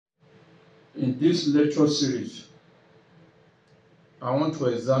In this lecture series, I want to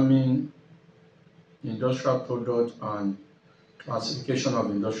examine industrial product and classification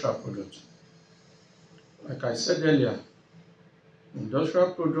of industrial products. Like I said earlier,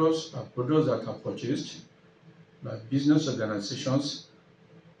 industrial products are products that are purchased by business organizations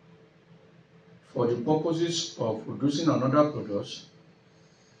for the purposes of producing another product,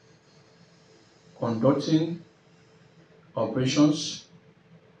 conducting operations,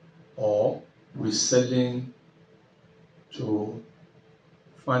 or reselling to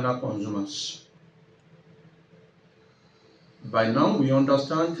final consumers. By now, we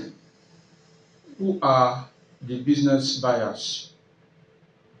understand who are the business buyers.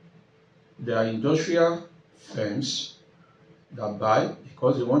 They are industrial firms that buy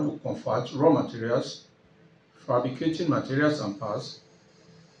because they want to convert raw materials, fabricating materials and parts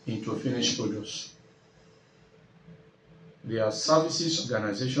into finished products. They are services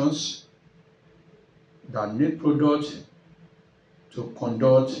organizations that need products to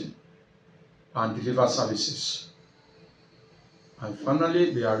conduct and deliver services. And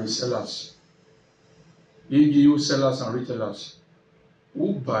finally, they are resellers, e.g. sellers and retailers,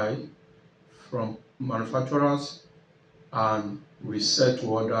 who buy from manufacturers and resell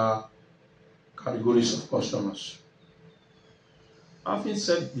to other categories of customers. Having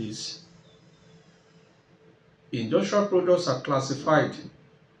said this, industrial products are classified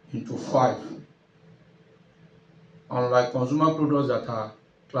into 5, unlike consumer products that are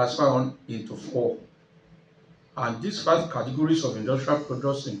classified into 4. And these 5 categories of industrial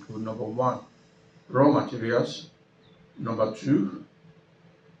products include: number 1, raw materials; number 2,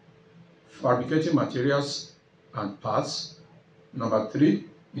 fabricating materials and parts; number 3,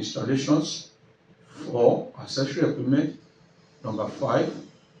 installations; 4, accessory equipment; number 5,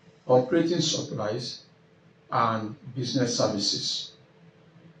 operating supplies; and business services.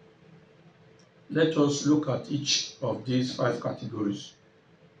 Let us look at each of these 5 categories.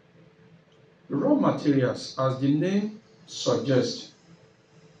 Raw materials, as the name suggests,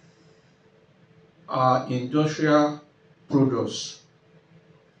 are industrial products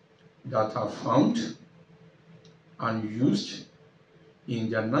that are found and used in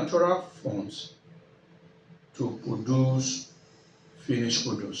their natural forms to produce finished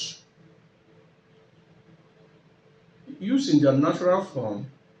products. Used in their natural form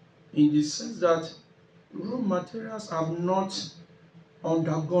in the sense that raw materials have not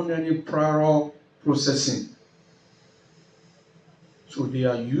undergone any prior processing. So they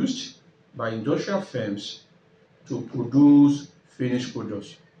are used by industrial firms to produce finished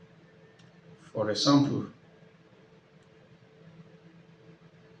products. For example,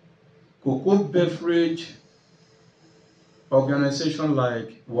 cocoa beverage organizations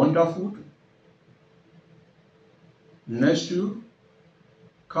like Wonderfood, Nestle,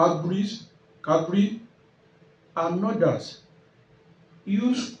 Cadbury, and others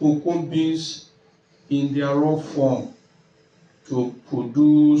use cocoa beans in their raw form to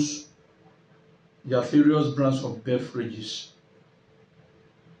produce their various brands of beverages.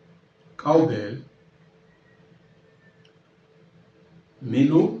 Cowbell,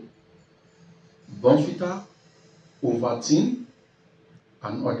 Milo, Bonfita, Ovaltine,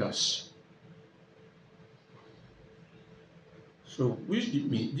 and others. So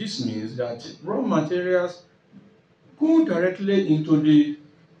this means that raw materials go directly into the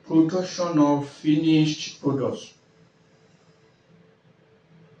production of finished products.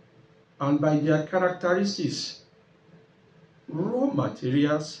 And by their characteristics, raw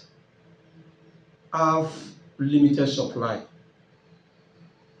materials have limited supply.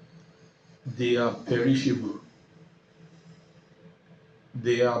 They are perishable.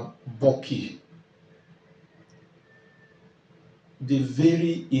 They are bulky. They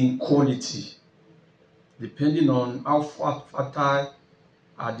vary in quality depending on how fertile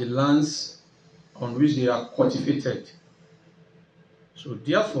are the lands on which they are cultivated. So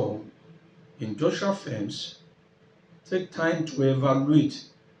therefore, industrial firms take time to evaluate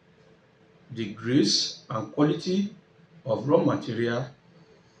the grades and quality of raw material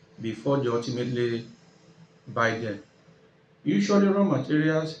before they ultimately buy them. Usually, raw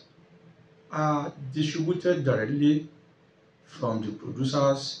materials are distributed directly from the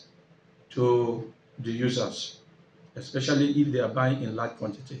producers to the users, especially if they are buying in large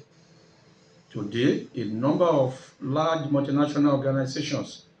quantity. Today, a number of large multinational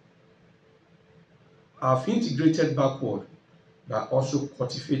organizations have integrated backward by also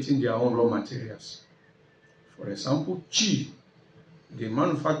cultivating their own raw materials. For example, Chi, the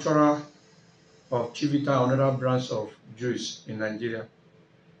manufacturer of Chivita and other brands of juice in Nigeria,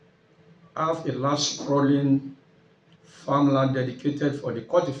 have a large sprawling farmland dedicated for the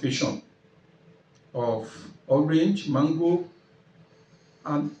cultivation of orange, mango,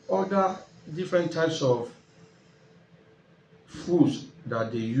 and other different types of fruits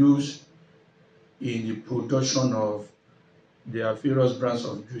that they use in the production of their various brands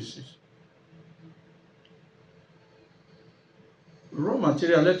of juices. Raw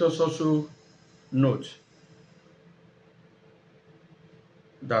material, let us also note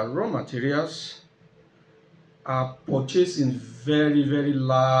that raw materials are purchased in very, very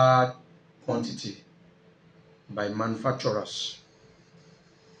large quantity by manufacturers.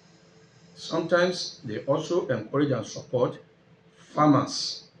 Sometimes they also encourage and support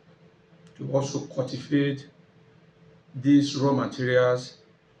farmers to also cultivate these raw materials,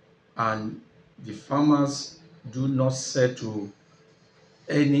 and the farmers do not sell to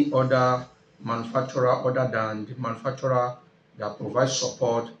any other manufacturer other than the manufacturer that provides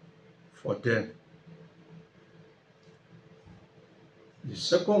support for them. The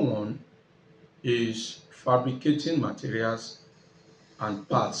second one is fabricating materials and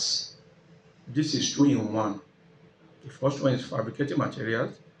parts. This is two in one. The first one is fabricating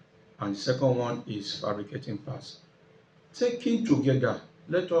materials, and the second one is fabricating parts. Taken together,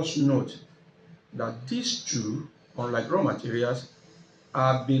 let us note that these two, unlike raw materials,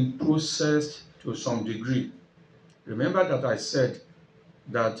 are being processed to some degree. Remember that I said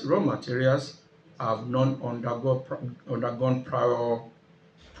that raw materials have not undergone prior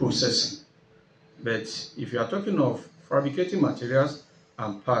processing. But if you are talking of fabricating materials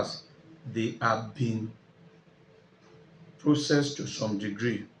and parts, they have been processed to some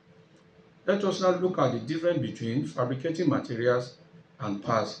degree. Let us now look at the difference between fabricating materials and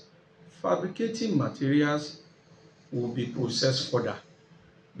parts. Fabricating materials will be processed further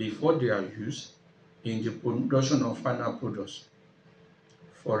before they are used in the production of final products.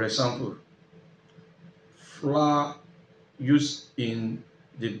 For example, flour used in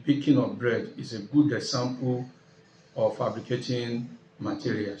the baking of bread is a good example of fabricating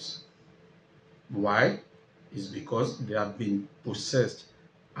materials. Why? It's because they have been processed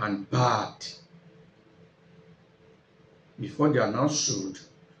and bagged before they are now sold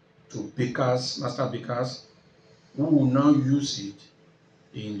to bakers, master bakers, who will now use it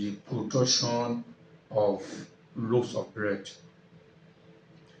in the production of loaves of bread.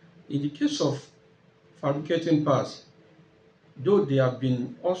 In the case of fabricating parts, though they have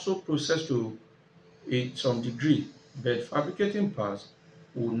been also processed to some degree, but fabricating parts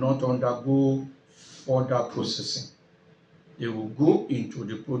will not undergo further processing. They will go into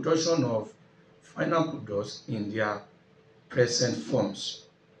the production of final products in their present forms.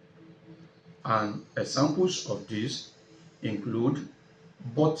 And examples of this include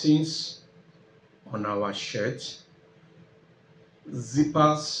buttons on our shirts,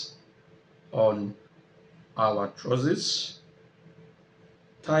 zippers on our trousers,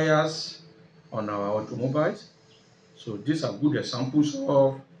 tires on our automobiles. So these are good examples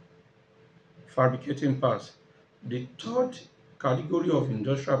of fabricating parts. The third category of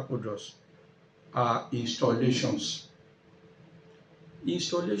industrial products are installations.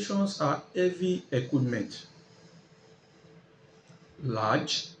 Installations are heavy equipment,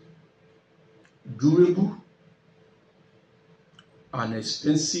 large, durable, and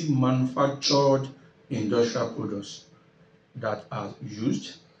expensive manufactured industrial products that are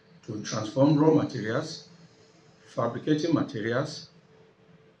used to transform raw materials, fabricating materials,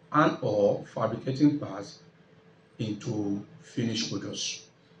 and or fabricating parts into finished products.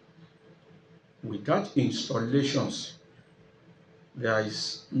 Without installations, there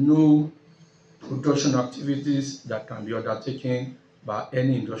is no production activities that can be undertaken by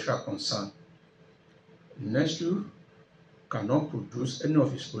any industrial concern. Nestle cannot produce any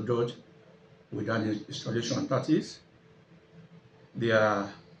of its products without installation. That is, their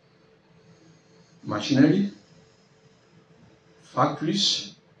machinery,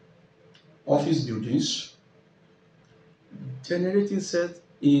 factories, office buildings, generating sets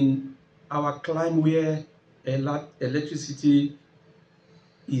in our climate where electricity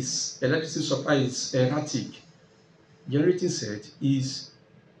supply is erratic. Generating set is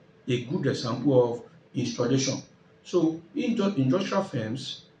a good example of installation. So industrial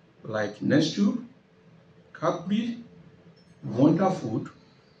firms like Nestle, Cadbury, Wonderfood,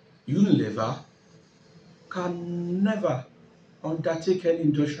 Unilever can never undertake any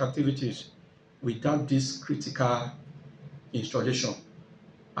industrial activities without this critical installation.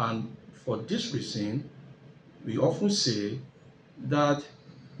 And for this reason, we often say that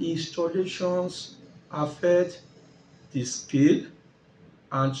installations affect the scale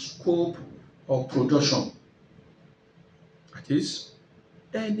and scope of production. That is,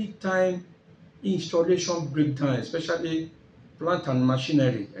 anytime installation breakdown, especially plant and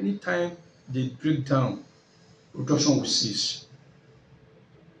machinery, anytime they break down, production will cease.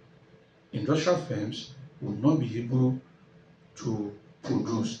 Industrial firms will not be able to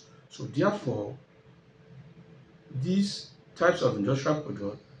produce. So therefore, these types of industrial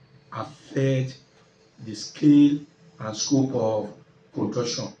products affect the scale and scope of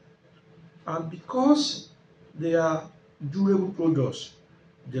production. And because they are durable products,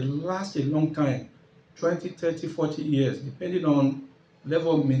 they last a long time, 20, 30, 40 years, depending on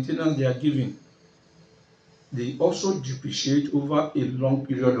level of maintenance they are given. They also depreciate over a long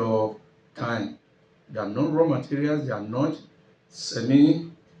period of time. They are not raw materials, they are not semi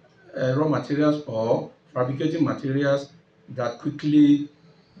raw materials or fabricating materials that quickly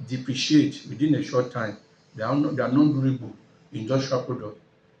depreciate within a short time. They are non-durable industrial products.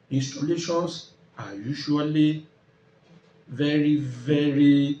 Installations are usually very,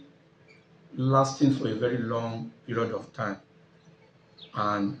 very lasting for a very long period of time.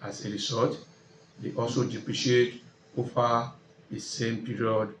 And as a result, they also depreciate over the same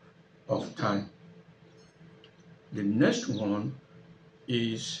period of time. The next one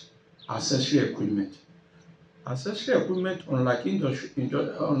is accessory equipment. Accessory equipment, unlike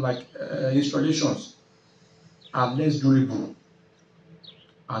installations, are less durable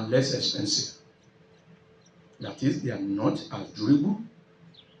and less expensive. That is, they are not as durable,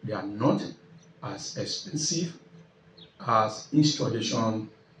 they are not as expensive as installation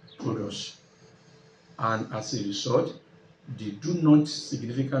products. And as a result, they do not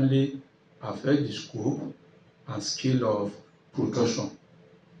significantly affect the scope and scale of production.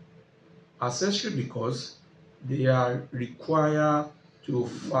 Accessory because they are required to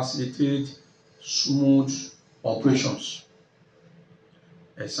facilitate smooth operations.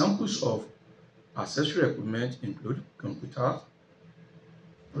 Examples of accessory equipment include computers,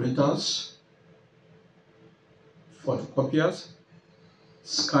 printers, photocopiers,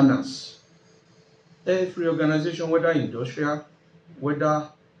 scanners. Every organization, whether industrial, whether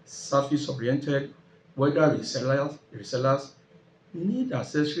service-oriented, whether resellers, need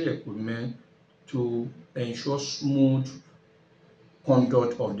accessory equipment to ensure smooth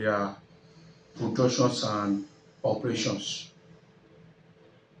conduct of their productions and operations.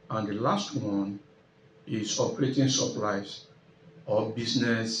 And the last one is operating supplies or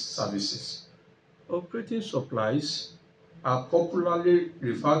business services. Operating supplies are popularly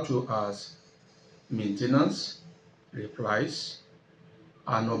referred to as maintenance, repairs,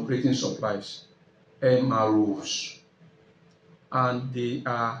 and operating supplies, MROs. And they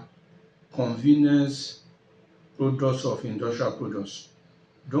are convenience products of industrial products.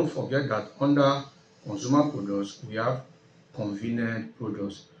 Don't forget that under consumer products, we have convenient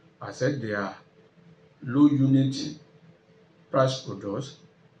products. I said they are low unit price products,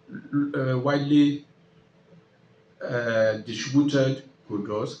 widely distributed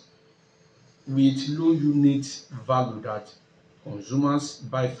products with low unit value that consumers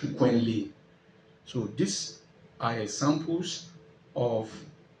buy frequently. So these are examples of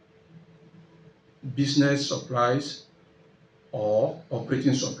business supplies or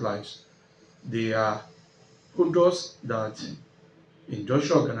operating supplies. They are products that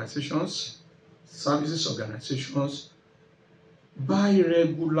industrial organizations, services organizations buy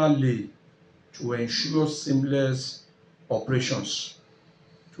regularly to ensure seamless operations,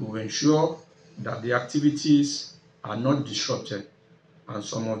 to ensure that the activities are not disrupted. And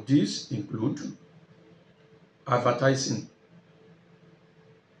some of these include advertising,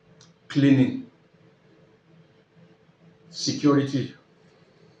 cleaning, security,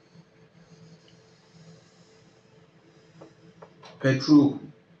 petrol,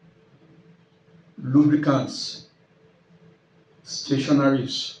 lubricants,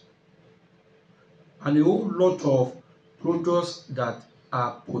 stationaries, and a whole lot of products that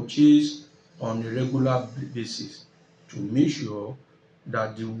are purchased on a regular basis to make sure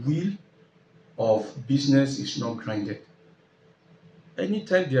that the wheel of business is not grinded.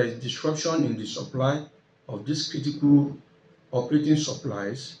 Anytime there is disruption in the supply of these critical operating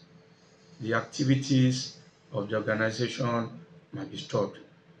supplies, the activities of the organization might be stopped.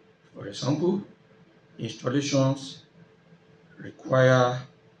 For example, installations require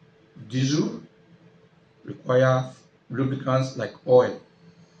diesel, require lubricants like oil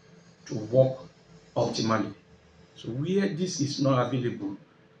to work optimally. So where this is not available,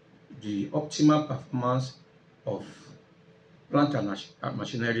 the optimal performance of plant and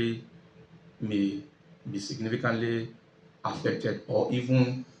machinery may be significantly affected or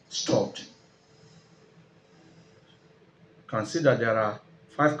even stopped. Consider there are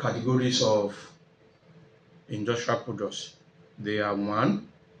 5 categories of industrial products. They are one,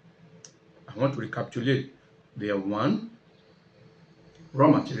 I want to recapitulate. They are one, raw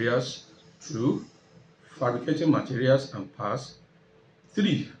materials, 2. Fabricating materials and parts.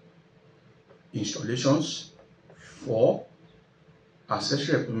 3. Installations. 4.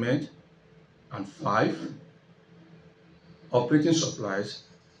 Accessory equipment. And 5. Operating supplies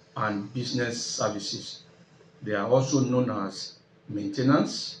and business services. They are also known as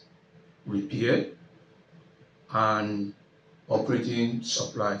maintenance, repair, and operating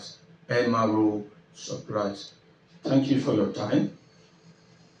supplies, MRO supplies. Thank you for your time.